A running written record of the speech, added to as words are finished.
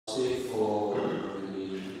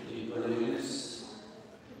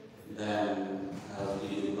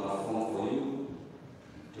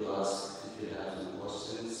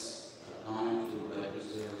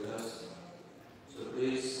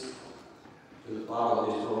to the part of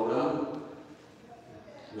this program.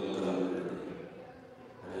 Welcome everybody.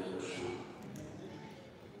 Hare Krishna.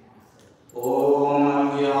 Om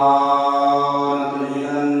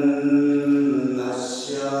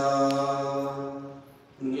Jnanatimirandasya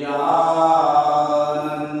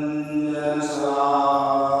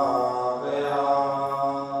Jnananjanasalakaya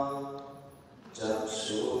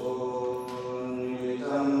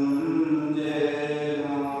Chakshurmilitam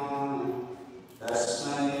Jena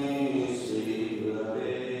Tasmai Shri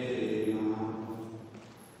Gurave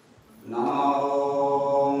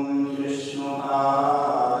Namo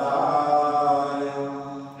Vishnupadaya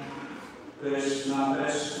Krishna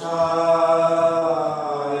Prasthaya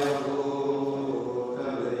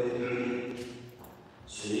Bhutale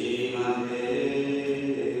Srimate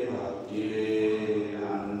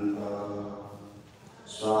Bhaktivedanta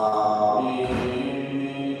Swami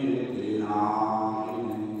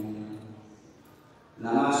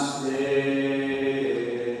Namaste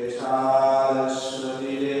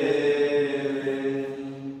Saraswati Deve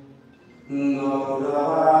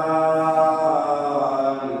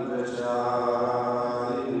Gauravani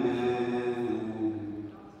Pracharine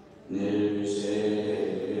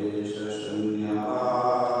Nirvishesha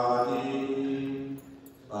Shunyavadi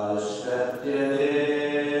Pashtatya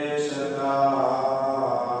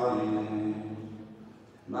Deshakarine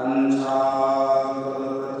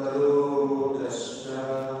Manchākalpatarūtasya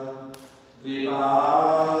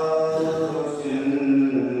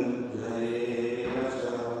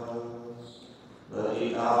Vipāsindhayevacā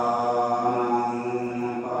Patitānaṁ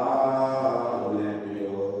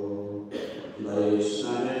Pāvanebhyo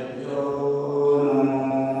Vaishnavebhyo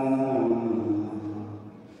Namo Namah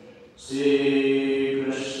Shri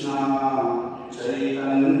Krishna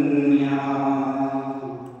Chaitanya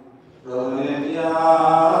Prabhu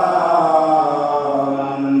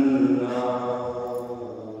Nityananda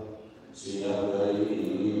Shri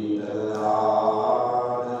Advaita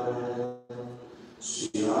Gadadhara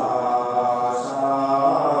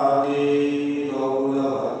Srivasadi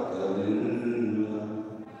Gaurabhaktavinda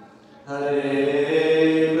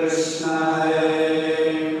Hare Krishna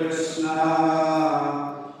Krishna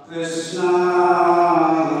Krishna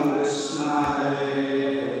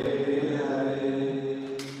Hare Hare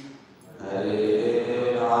Hare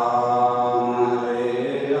Rama Rama Rama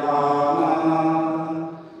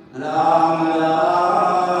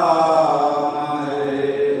Hare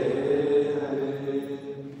Hare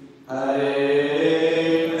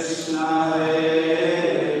Hare Krishna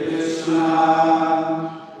Krishna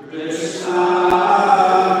Krishna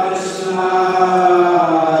Krishna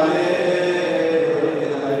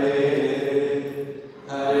Hare Hare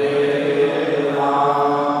Hare Rama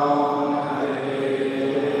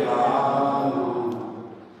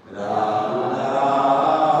Rama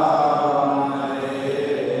Rama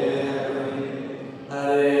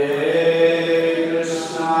Hare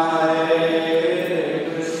Krishna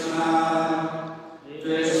Krishna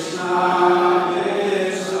Krishna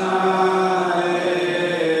Krishna Hare Hare Hare Rama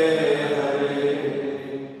Rama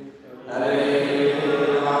Rama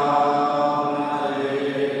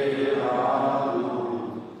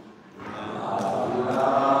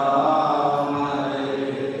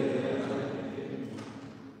Hare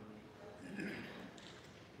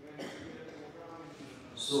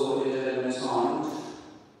So, as I mentioned,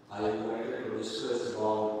 I wanted to discuss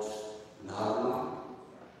about dharma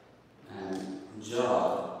and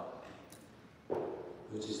joy,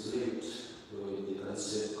 which is linked with the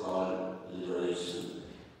concept called liberation.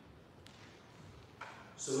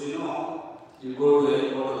 So we know you go to any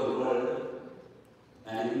part of the world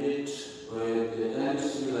and you meet with the end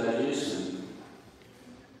civilization,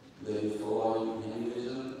 then you follow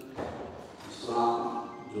Hinduism, Islam,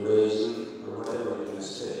 Judaism, or whatever you may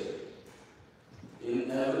say.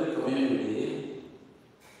 In every community,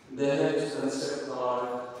 there is a concept called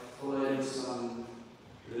following some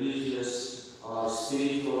religious or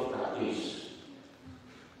spiritual practice.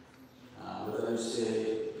 Whether you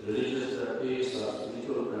say religious practice or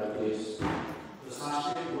spiritual practice, the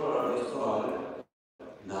Sanskrit word is called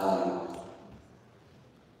dharma.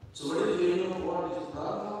 So what is the meaning of what is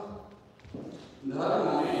dharma?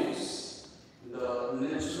 Dharma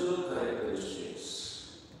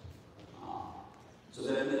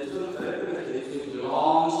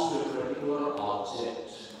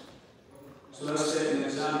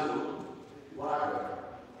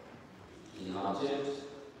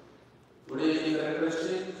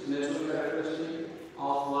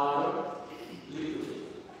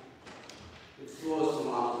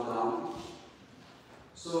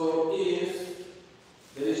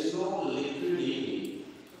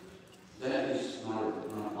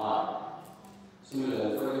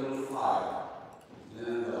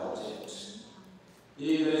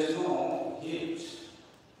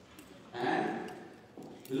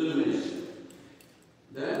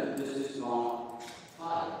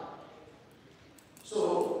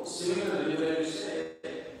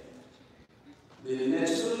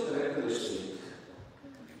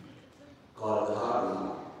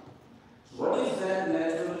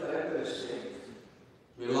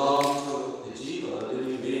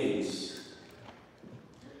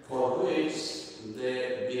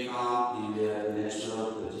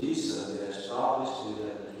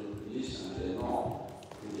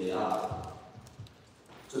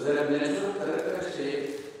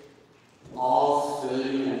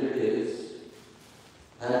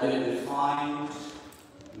have been defined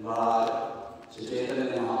by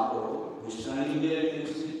Chaitanya Mahaprabhu, which turning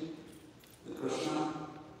immediately the Krishna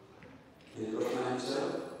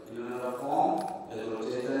himself in another form, as well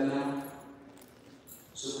as Chaitanya,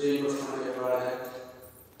 Supreme Krishna Devarat.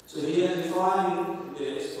 So he has defined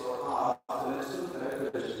this for us. The natural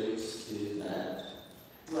characteristics is that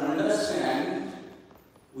to understand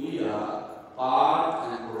we are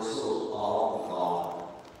part and parcel of God.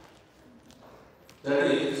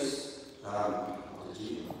 That is the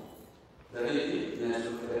Jiva. That is the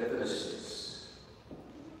natural characteristics.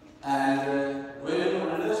 And when you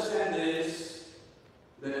understand this,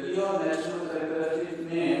 that your natural characteristic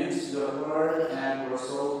means your word and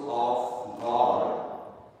parcel of God,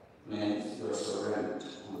 means your servant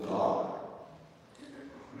of God,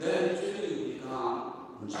 then actually you become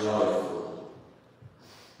joyful.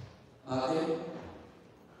 Okay?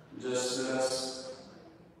 Just let us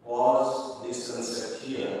pause this concept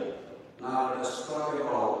here. Now let us talk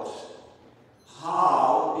about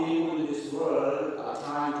how people in this world are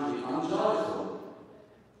trying to become joyful.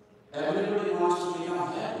 Everybody wants to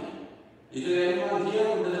become happy. Is there anyone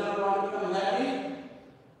here who does not want to become happy?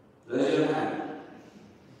 Raise your hand.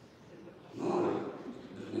 No,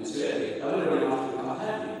 that means really, everybody wants to become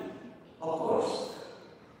happy. Of course.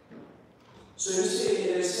 So you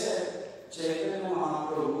see, they said, Chaitanya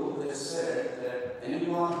Mahaprabhu has said that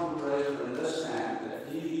anyone who tries to understand that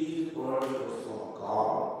he is worthy of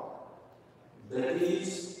God, that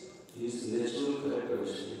is his natural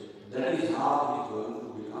characteristic, that is how he is going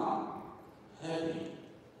to become happy.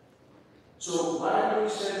 So why do we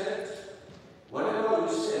say that? Whatever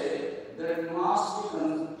we say, that must be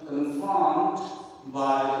confirmed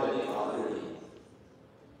by the authority.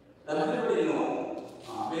 Everybody knows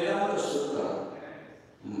Vedanta Sutra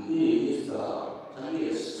is the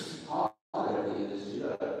earliest authority in this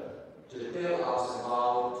regard to tell us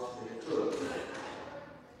about the truth.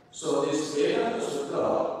 So this Vedanta Sutra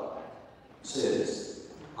says,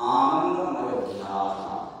 Anandamaya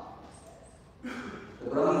Dhyana, the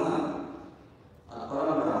Brahman,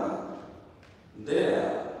 Parabrahman, they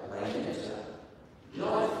are by nature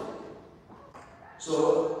joyful.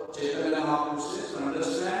 So Chaitanya Mahaprabhu says, to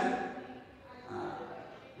understand,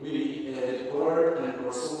 we are the word and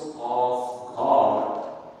person of God.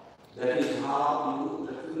 That is how you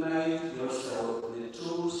recognize yourself the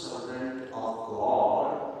true servant of God,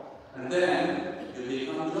 and then you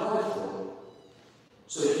become joyful.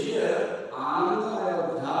 So here,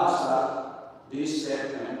 Ananda Abhyasa, this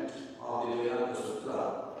statement of the Vedanta Sutra,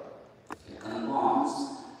 confirms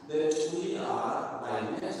that we are by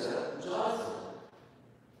nature joyful.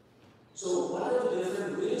 So what are the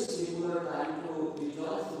different ways people are trying to be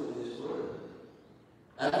joyful in this world?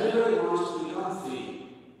 Everybody wants to become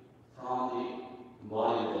free from the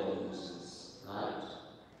body dimensions, right?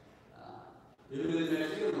 Even in the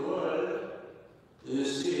material world, you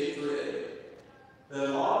see today, there are a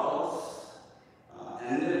lot of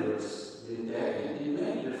endeavors being taken in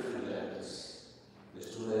many different levels. The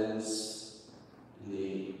students,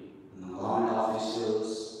 the government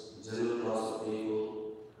officials, general class of people.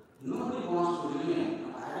 Nobody wants to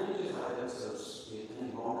remain, identify themselves with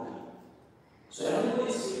any boundary. So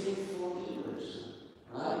everybody is seeking for liberation,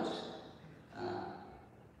 right?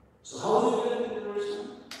 So how do we get liberation?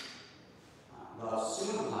 The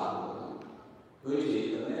Srimad Bhagavatam, which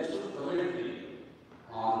is the natural commentary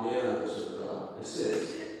on Vedanta Sutra, it says,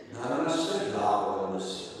 Dharmasya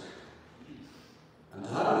Dharmasya. And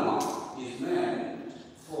dharma is meant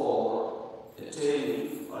for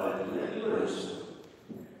attaining ultimate liberation.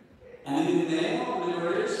 And in the name of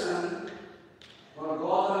liberation, what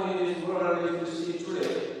goes on in this world, if you see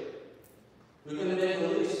today, we can make a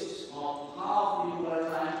list of how people are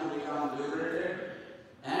trying to become liberated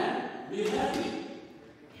and be happy.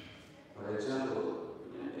 For example,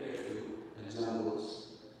 we can take a few examples.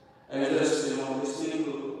 I was just, listening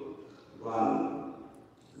to one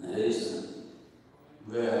narration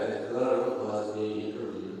where a girl was being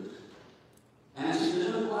interviewed. And she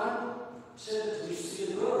didn't want to say that we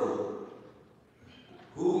see a girl.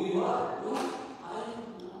 Who you are? No, I am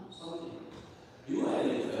something. You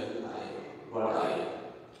identify with what I am.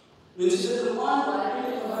 When she doesn't want to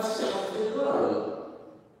identify herself with a girl.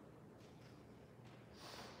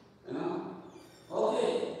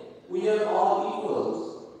 Okay, we are all equals.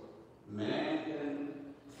 Man can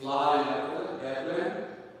fly like an airplane.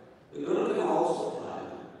 The girl can also fly.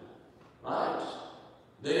 Right?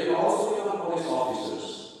 They can also become police officers.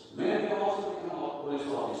 Men can also become police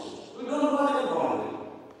officers. We don't want any boundary.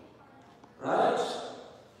 Right?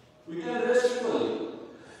 We can rest equally.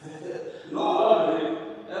 No boundary.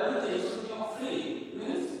 Everything is free. It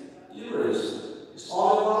means liberation. It's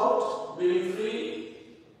all about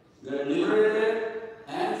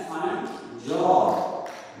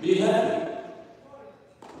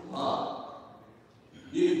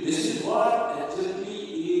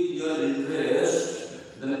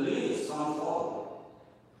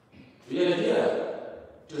We are here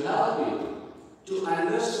to help you to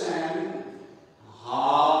understand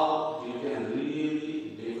how you can really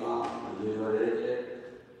become liberated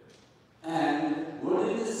and what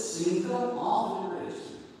is the symptom of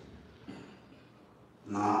liberation.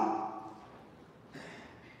 Now,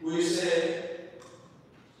 we say,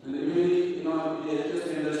 in the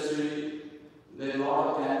education industry, there's a lot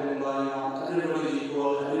of campaign going on. Everybody is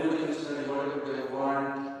equal. Everybody can study whatever they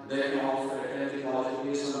want. They can also attend the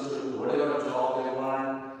qualification to whatever job they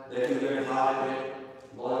want. They can get high pay,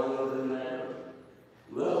 Bollywood and matter.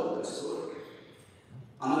 Well, that's good.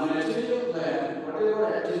 On the material plan,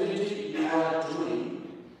 whatever activity you are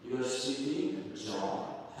doing, you are seeking joy,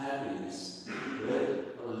 happiness, right?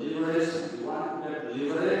 Or liberation. You want to get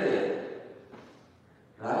liberated.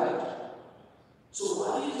 Right? So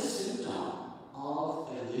what is the symptom of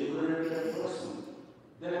a liberated person?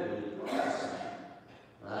 That will be processing.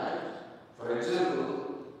 Right? For example,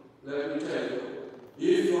 let me tell you,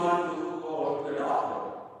 if you want to go to a doctor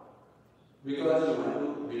because you want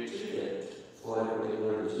to be treated for a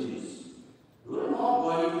particular disease, you are not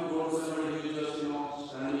going to go to somebody who is just,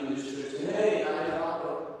 standing in the street and say, hey, I'm a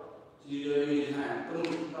doctor. He's waving his hand. Come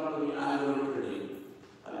to me, I'm going to treat you.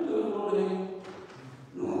 Are you going to go to him?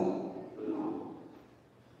 No.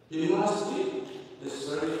 He must be a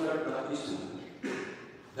certified practitioner.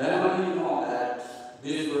 Then when you know that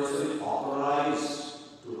this person is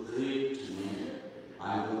authorized to treat me, I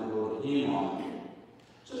am going to go to him only.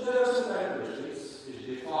 So there are some characteristics which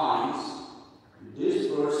defines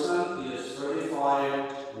this person is a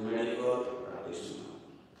certified medical practitioner.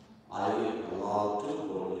 I will allow to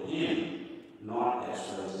go to him, not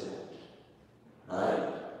XYZ.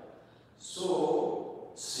 Right?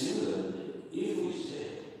 So, similarly, if we say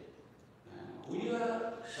we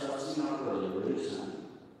are searching after liberation,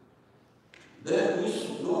 then we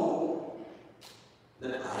should know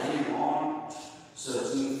that I am not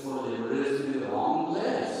searching for liberation in the wrong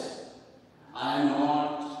place. I am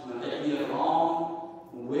not taking a wrong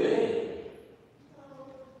way.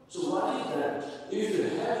 So what is that? If you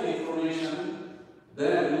have information,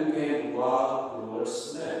 then you can work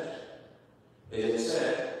towards that. As I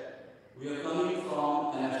said, we are coming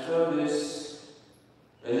from an established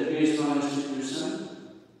educational institution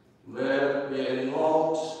where we are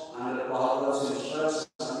involved under Prabhupada's instruction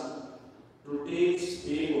to teach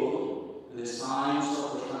people the science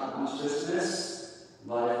of Krishna consciousness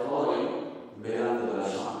by following Vedanta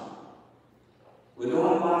Darshan. We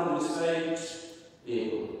don't want to mislead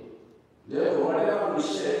people. Therefore, whatever we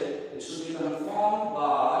say, it should be confirmed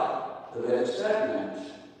by the very statement.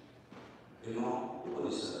 What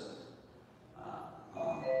is that?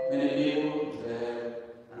 Many people, they have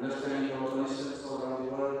understanding of Upanishads all around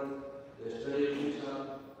the world, they study Upanishad,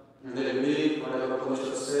 and they believe whatever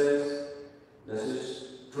Upanishad says, this is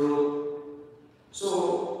true.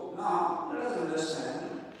 So, now let us understand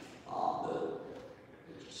the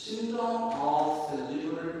symptom of the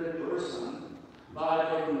liberated person by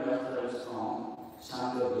taking reference from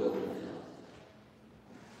Sandhya Upanishad.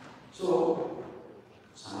 So,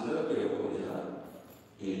 Sandhya Upanishad,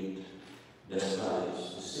 it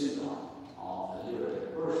describes the symptom of a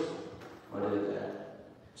liberated person. What is that?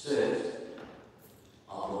 It says,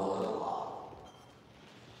 Abhavata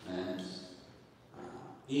means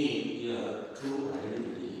in your true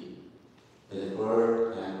identity as a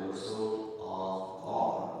bird and also of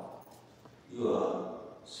God, you are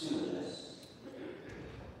sinless.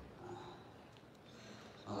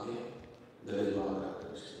 Okay? That is one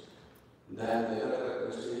characteristic. Then the other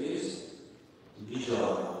characteristic is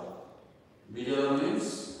Vijaya. Vijaya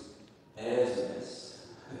means ageless.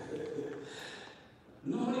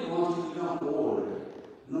 Nobody wants to become old.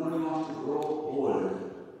 Nobody wants to grow old.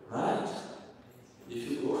 Right? If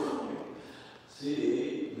you go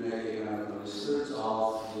see research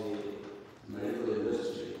of the medical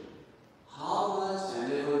industry, how much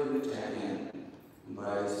endeavor will be taken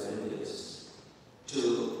by scientists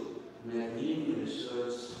to make new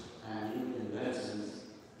research and new inventions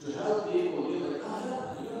to help people be like, oh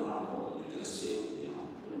yeah, you're not old, you can still,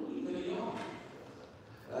 you're very young.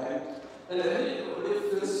 Right? And then everybody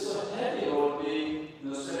feels so happy about being,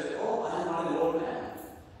 said, oh, I'm not an old man.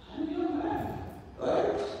 I'm a young man.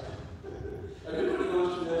 Right? Everybody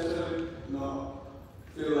wants to necessarily,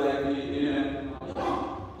 feel like being young.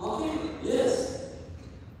 Okay, yes.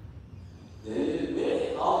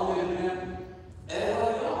 Then, how many men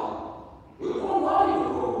ever young? We don't want you to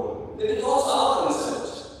grow old. It is also our concept.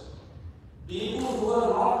 People who are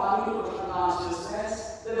not coming to Krishna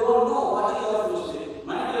consciousness, they don't know what you are to say.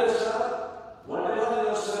 My dear sir, whatever you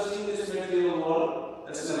are searching in this material world,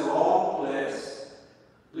 that's in the wrong place.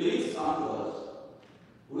 Please come to us.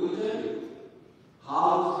 will tell you how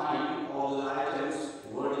to find all the items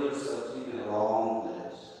what you are searching in the wrong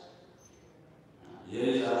place. Here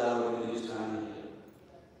is Radha, he is standing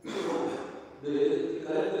here. So, the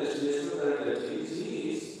correct destination, correct destination,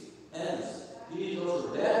 he is else. He is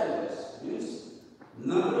also deathless. Means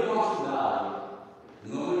nobody wants to die.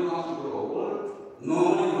 Nobody wants to grow old.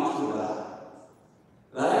 Nobody wants to die.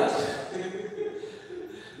 Right?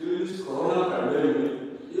 During this corona pandemic,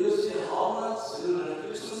 you see how much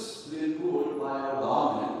restrictions been put by our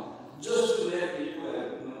government just to let people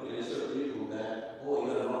assure people that, oh,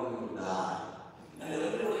 you are not going to die. And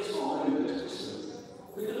everybody is following the restrictions.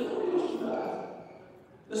 Because nobody wants to die.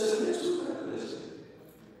 That's a bit too calculation.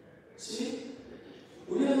 See?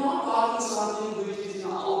 We are not talking something which is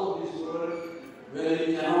out of this world, where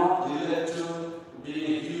you cannot relate to being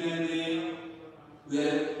a human being. We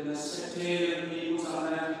are sectarian people,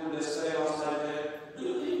 sometimes people describe us like that. Do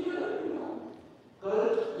you think we are,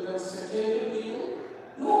 cult? We are sectarian people?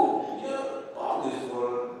 No, we are part of this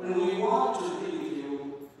world, and we want to be with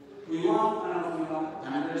you. We want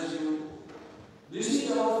embrace you. This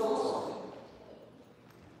is our philosophy.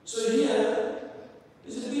 So here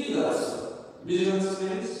is a big lesson. Business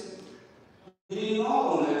means he not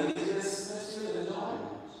only is special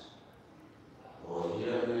enjoyment. Oh,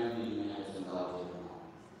 here maybe you may have some doubt here now.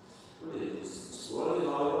 What is this? This world is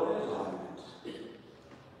all about enjoyment.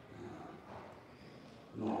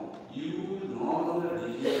 No, you will not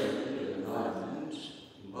only get enjoyment,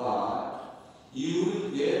 but you will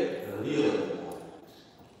get real enjoyment.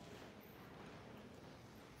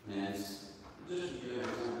 Means, just to give an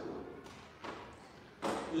example.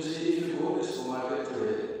 You see, if you go to the supermarket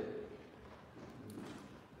today,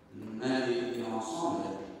 maybe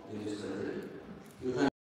somewhere in this country, you can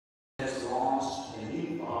has launched a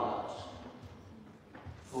new product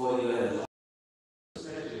for your environment,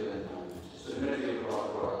 material environment, so material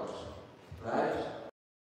product, right?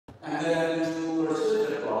 And then you purchase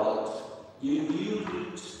the product, you use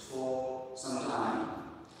it for some time,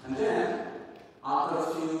 and then after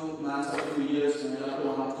a few months, a few years, maybe after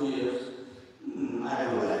 1 or 2 years, I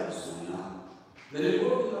don't like this one now. Then you go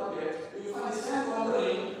to the market, you find the same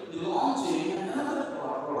company launching another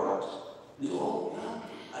product. You go, oh, yeah,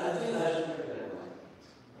 I think I should get that one.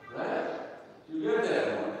 Right? You get that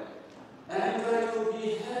one. And you try to be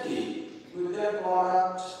happy with that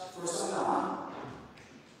product for some time.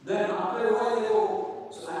 Then after a while you go,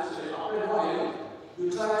 so actually after a while,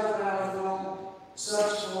 you try to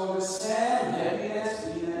search for the same happiness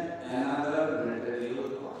in another material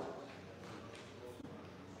product.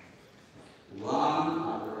 One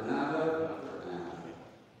after another after another.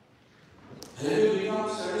 Have you become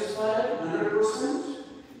satisfied 100%?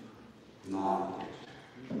 Not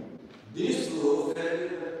yet. This proves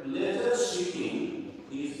that pleasure seeking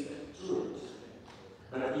is the truth.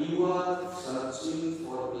 But you are searching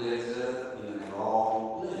for pleasure in the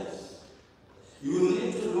wrong place. You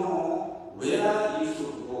need to know where you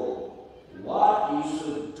should go, what you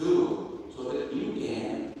should do, so that you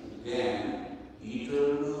can gain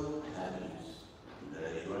eternal happiness. That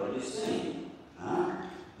is what it is saying.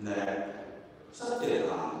 That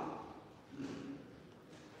Satyakam.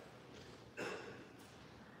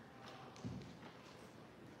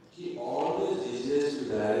 He always desires to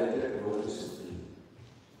direct it towards the Supreme.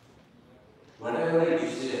 Whatever he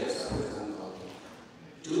desires,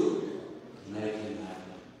 to make him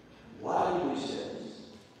happy. Why do we say this?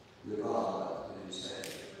 Because, he said,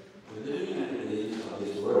 the living entities of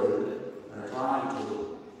this world are trying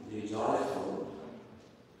to be joyful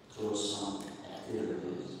through some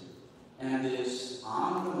activities. And this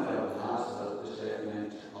Anandamaya Bhasa, the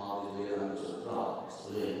statement of the Vedanta Sutra,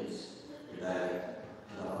 explains that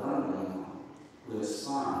the Brahma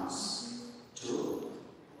responds to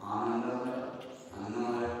Anandamaya,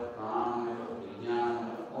 Annamaya, Pranamaya,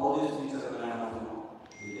 Vijnanamaya, all these things are kind of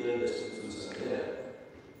detailed descriptions are there.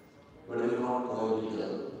 But we will not go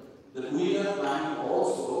detail. That we are trying to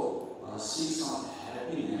also seek some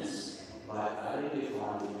happiness by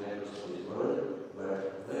identifying the values of this world.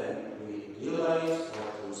 But when we realize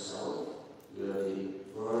our true self, we are the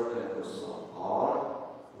word and person of God,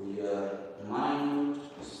 we are mind,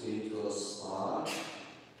 spiritual spark.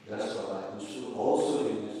 That's why we should also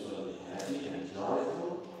be naturally happy and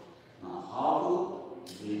joyful. Now, how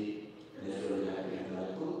to be naturally happy and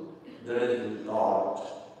joyful? That is been taught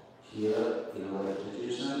here in our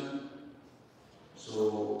institution.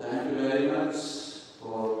 So, thank you very much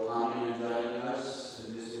for coming and joining us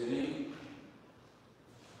in this evening.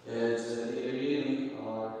 As the beginning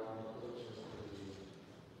of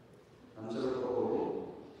Prabhu,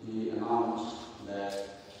 he announced that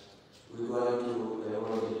we're going to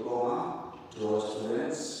award diploma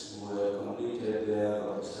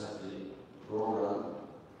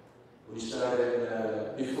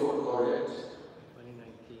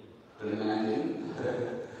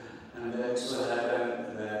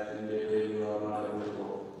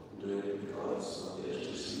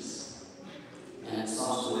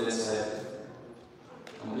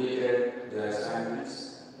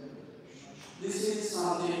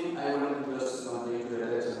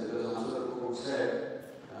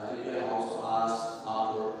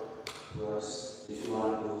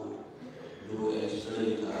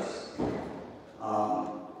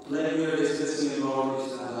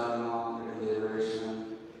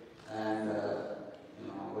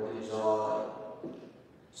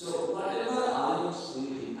So whatever I was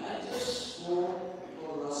thinking, I just spoke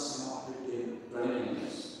for less 15, 20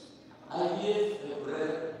 minutes. I gave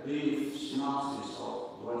a brief synopsis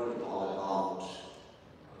of what it's all about.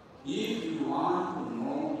 If you want to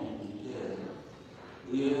know in detail,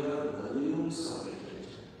 we have volumes of it.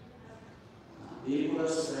 People are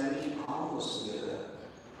spending hours together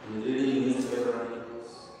in reading newspaper articles,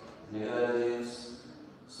 magazines,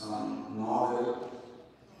 some novel,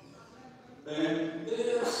 and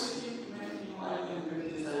they are sitting, maybe I can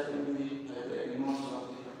read this, I can read, I can know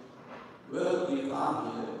something. Well, we come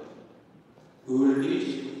here, we will teach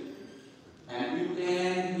you, and you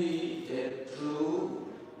can be a true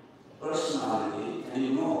personality and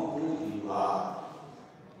you know who you are.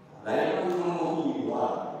 Right now you don't know who you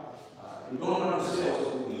are. You don't want to say also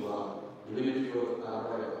who you are, even if you are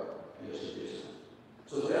whatever in your situation.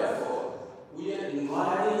 So therefore, we are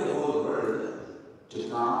inviting the whole world to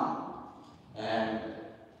come and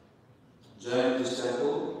join this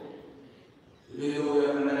temple. Even though we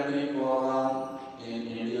are conducting program in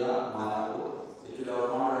India, Manipur, it will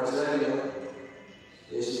have found Acharya,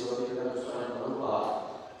 Prabhu.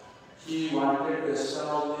 He wanted to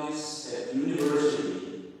establish a university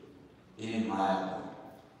in Myanmar.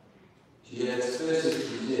 He expressed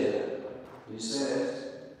it there. He said,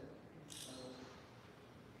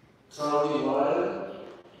 throughout the world,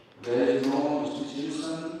 there is no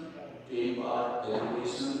institution to impart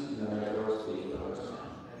education in the matter of spiritual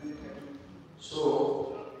understanding. So,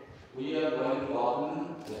 we are going to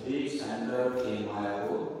open a big center in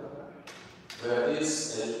Mayapur, where this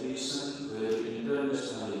education will be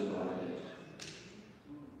internationally implemented.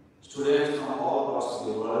 Students from all parts of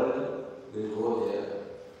the world will go there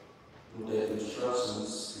to take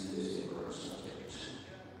instructions in this important subject.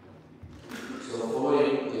 So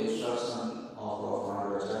following the instruction of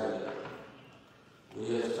our Acharya, we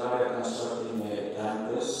have started constructing a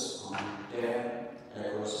campus on 10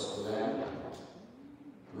 acres of land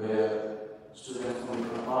where students from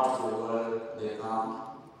different parts of the world, they come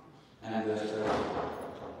and they study.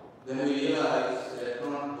 Then we realize that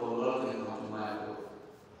not the world can come to Mayapur.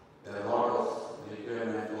 There are a lot of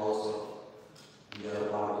requirements also in the other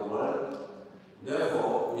part of the world.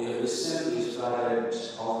 Therefore, we have recently started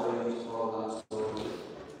offering these programs locally.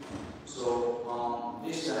 So,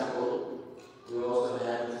 this temple, we also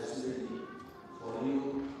have a facility for you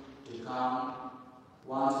to come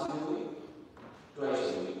once in a week, twice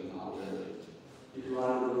a week now. If you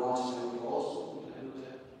want to do once in a week also, we can do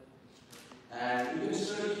that. And you can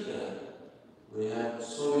study here. We have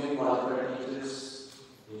so many qualified teachers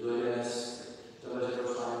who join us. Chandra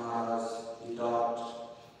Swami Maharaj, he taught.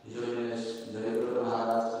 He joined us. Narendra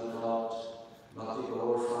Maharaj, he taught. Bhakti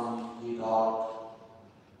Prabhu Swami, he taught.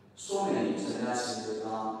 So many sannyasis that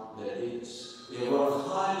come, that teach. We have got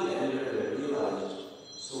highly elevated, realized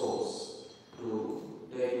souls to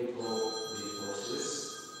take you through these courses.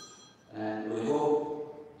 And we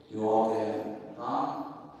hope you all can come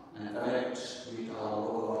and connect with our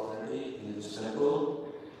local authority in this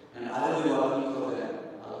temple. And I will be working for them.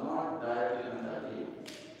 I will not directly contact you.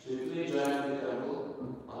 So you please join the temple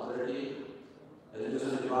authority,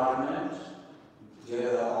 education department,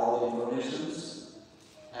 gather all the informations,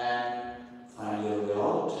 and find your way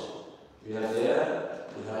out. We are there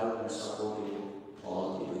to help and support you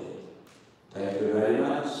all the way. Thank you very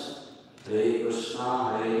much. Hare Krishna,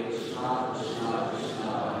 Krishna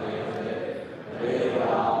Krishna, Hare Hare, Hare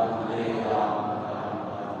Ram, Hare Ram,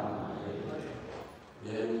 Ram.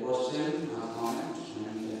 You have a question, a comment,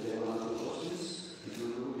 and you can take one or two questions. If you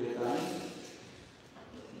do, get time.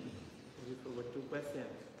 We forgot two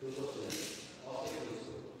questions. Two questions.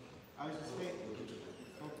 I was just waiting.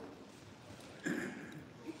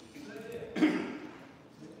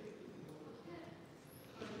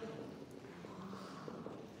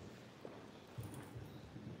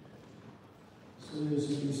 So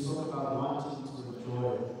you spoke about wanting to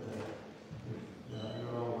enjoy,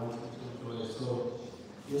 you're all wanting to enjoy. So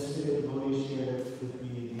yesterday, Bodhi shared with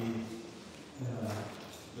me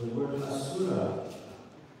the word asura,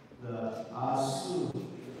 the asu,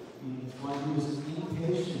 means one who is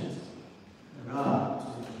impatient, God, to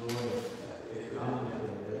enjoy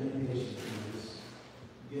the impatient means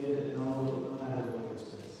get it no matter what it is.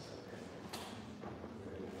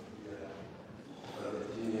 But the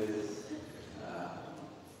thing is,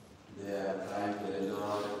 they are trying to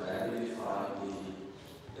enjoy, identify the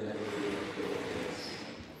temporary things,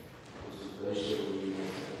 which is very sure we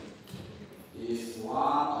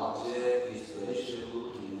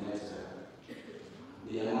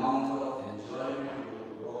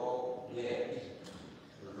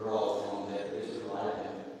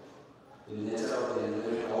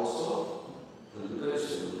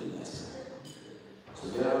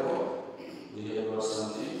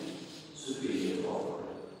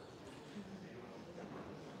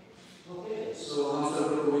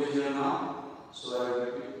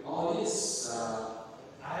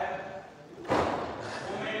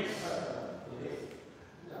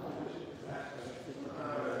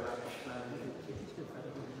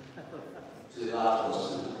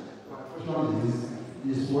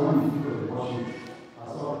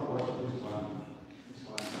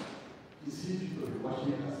see people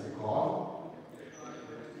worship as a god.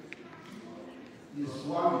 Is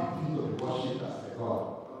Swami people worship as a god?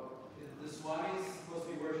 The Swami is supposed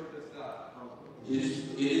to be worshipped as God.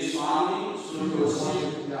 Is Swami should be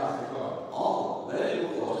worshipped as a god? Oh, very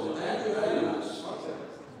good question. Thank you very much.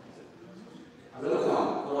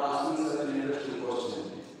 Welcome for asking such an interesting question.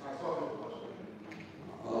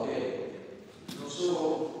 Okay.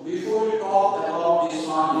 So, before we talk about the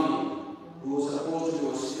Swami, who is supposed to be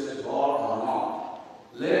worshipped as God or not,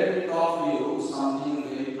 let me talk to you something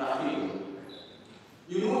very practical.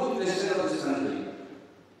 You know the president of this country.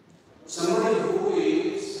 Somebody who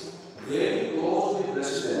is very close to the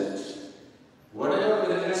president. Whatever the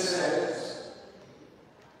president says,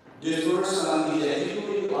 this person is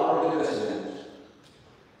executing the power of the president.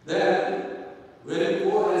 Then, when you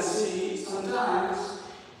go and see, sometimes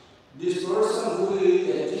this person who is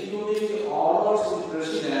executing the orders of the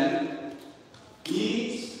president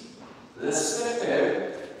is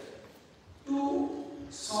respected to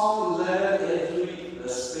some level as we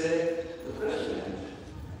respect the president.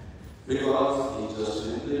 Because he just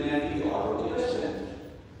implementing the order of the president.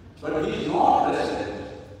 But he is not president.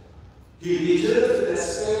 He deserves the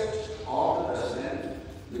respect of the president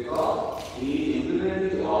because he is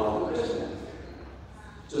implementing the order of the president.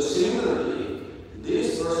 So similarly,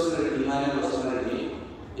 this personality, divine personality,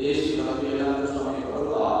 A.C. Padmanayana Swami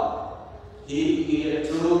Prabhu, he is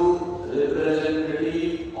a true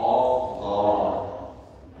representative of God.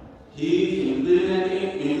 He is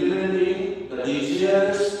implementing the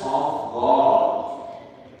desires of God.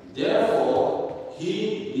 Therefore, he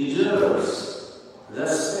deserves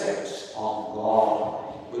respect of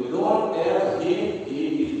God. We don't tell him he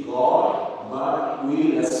is God, but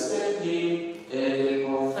we respect him as a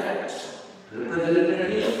perfect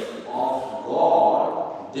representative of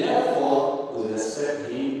God. Therefore, we respect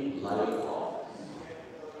him like God.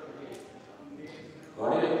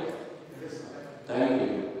 Got it? Thank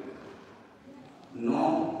you.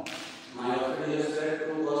 No, my already has said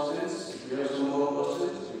 2 questions. If you have some more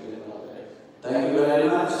questions, you can ask that. Thank you very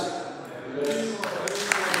much. Yes.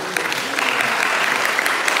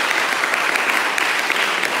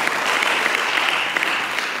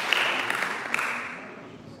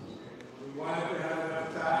 We wanted to have enough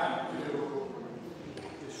time to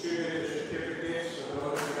distribute the certificates of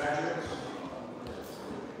those graduates.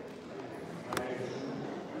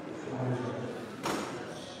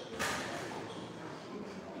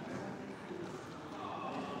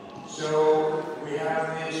 So we have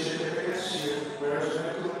these certificates. Where's the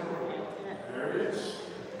There it is.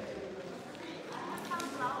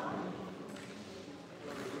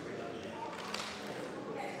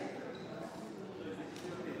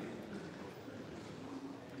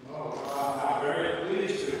 I'm very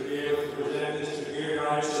pleased to be able to present this to you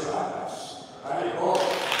guys about us. How do you go?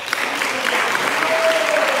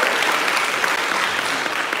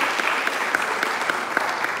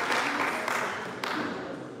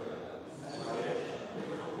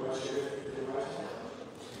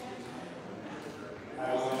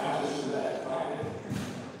 I will announce this that.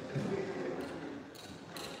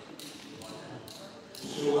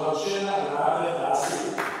 Sulochana Radha Dasi,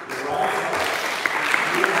 the right.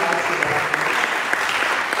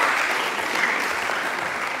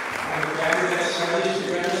 And the candidate studies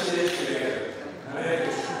together, stays together. Hare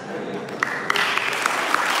Krishna.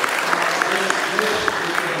 This we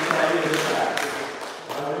can tell you the fact.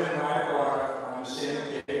 Other than my are on the same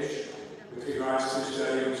page with regards to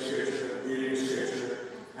studying scripture, reading scripture,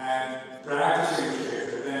 and practicing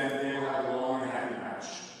scripture, then they will have a long and happy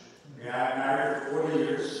marriage. We have married for 40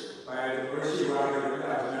 years by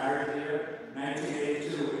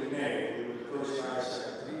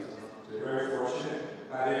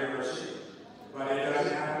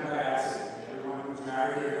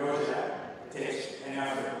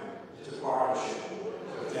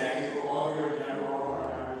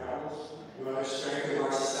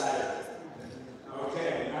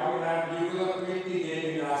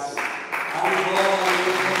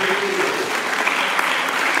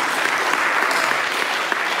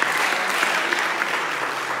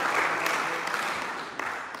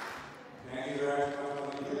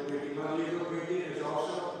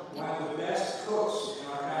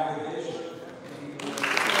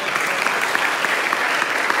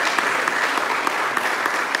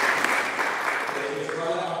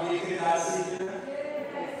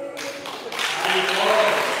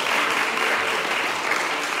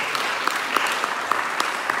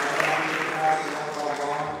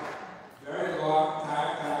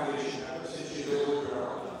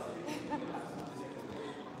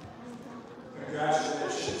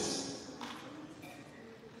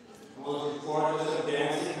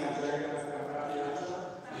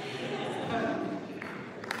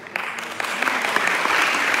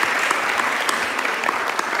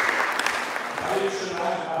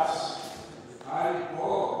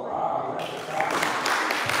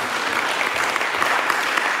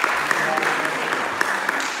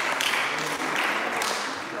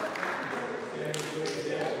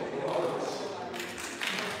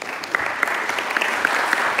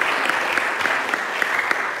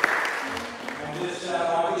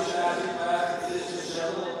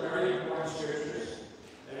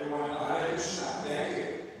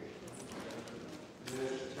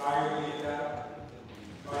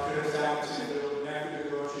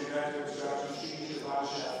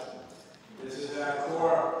This is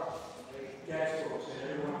core textbooks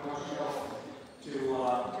that everyone must know to, in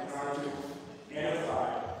order to edify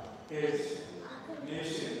his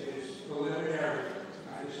nation, his preliminary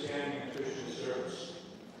understanding of Christian service.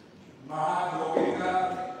 Mahagovika,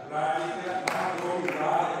 Radhika, Mahagovi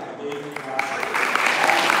Radhika, Devi Radhika.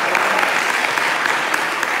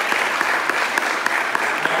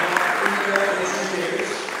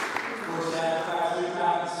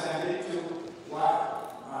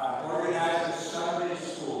 Organize a Sunday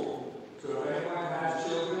school. So if anyone has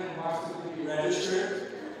children and wants to be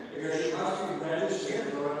registered, because you must be registered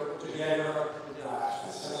in order to get an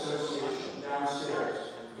association downstairs.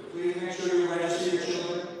 So please make sure you register your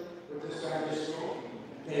children with this Sunday school.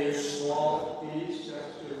 Pay your small fees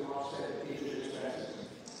just to offset the teacher's expenses.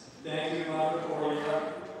 Thank you, Mother, for your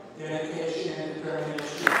dedication and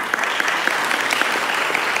determination.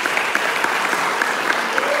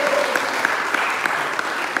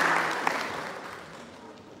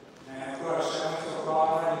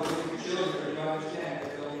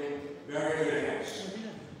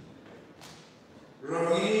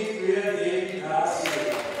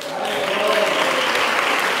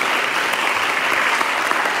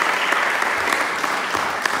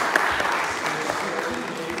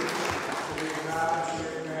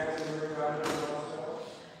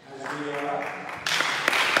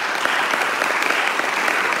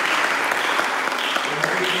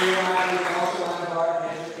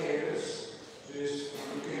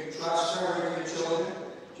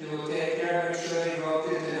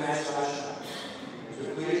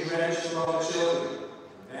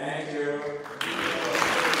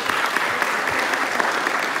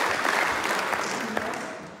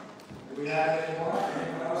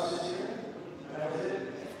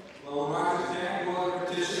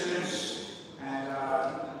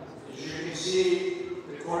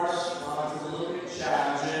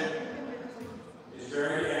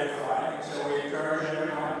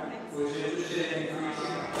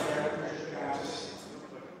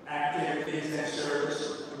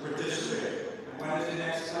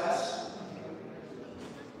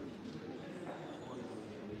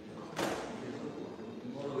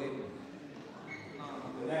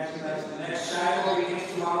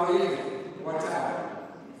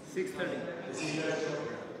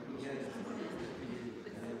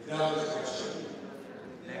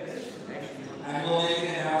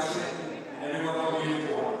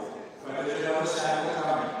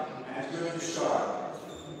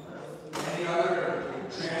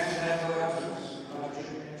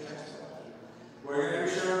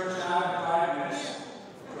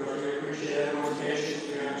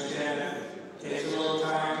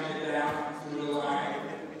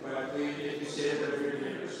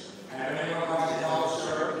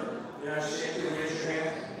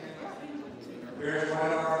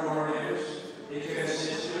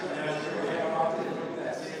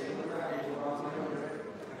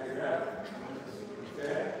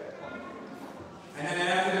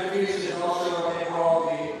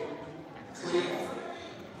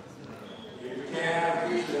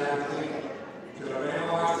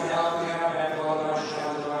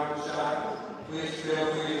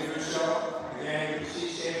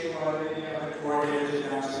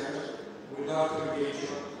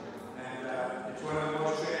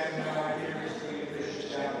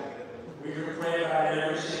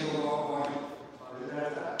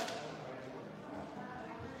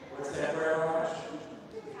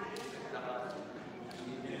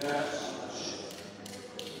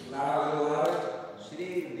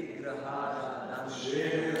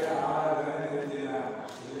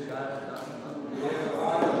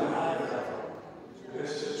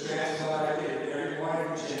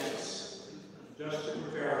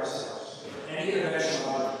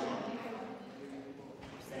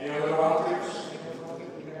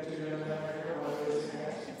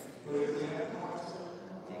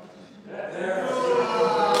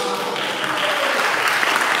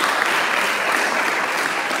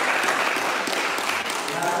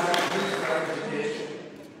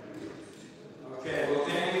 Okay, well,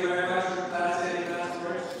 thank you very much for class 8.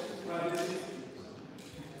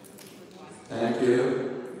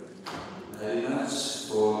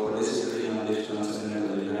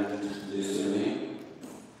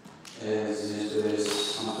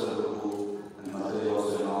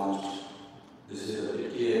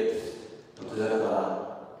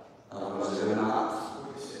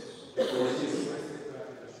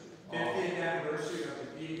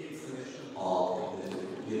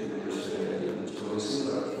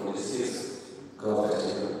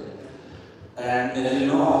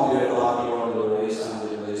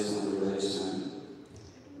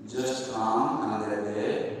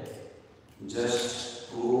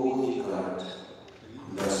 Just pull the card.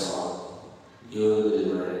 That's all. You will be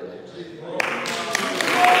liberated.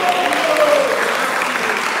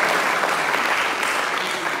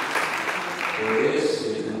 For this,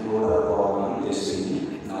 we conclude our program this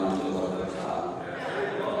evening. Now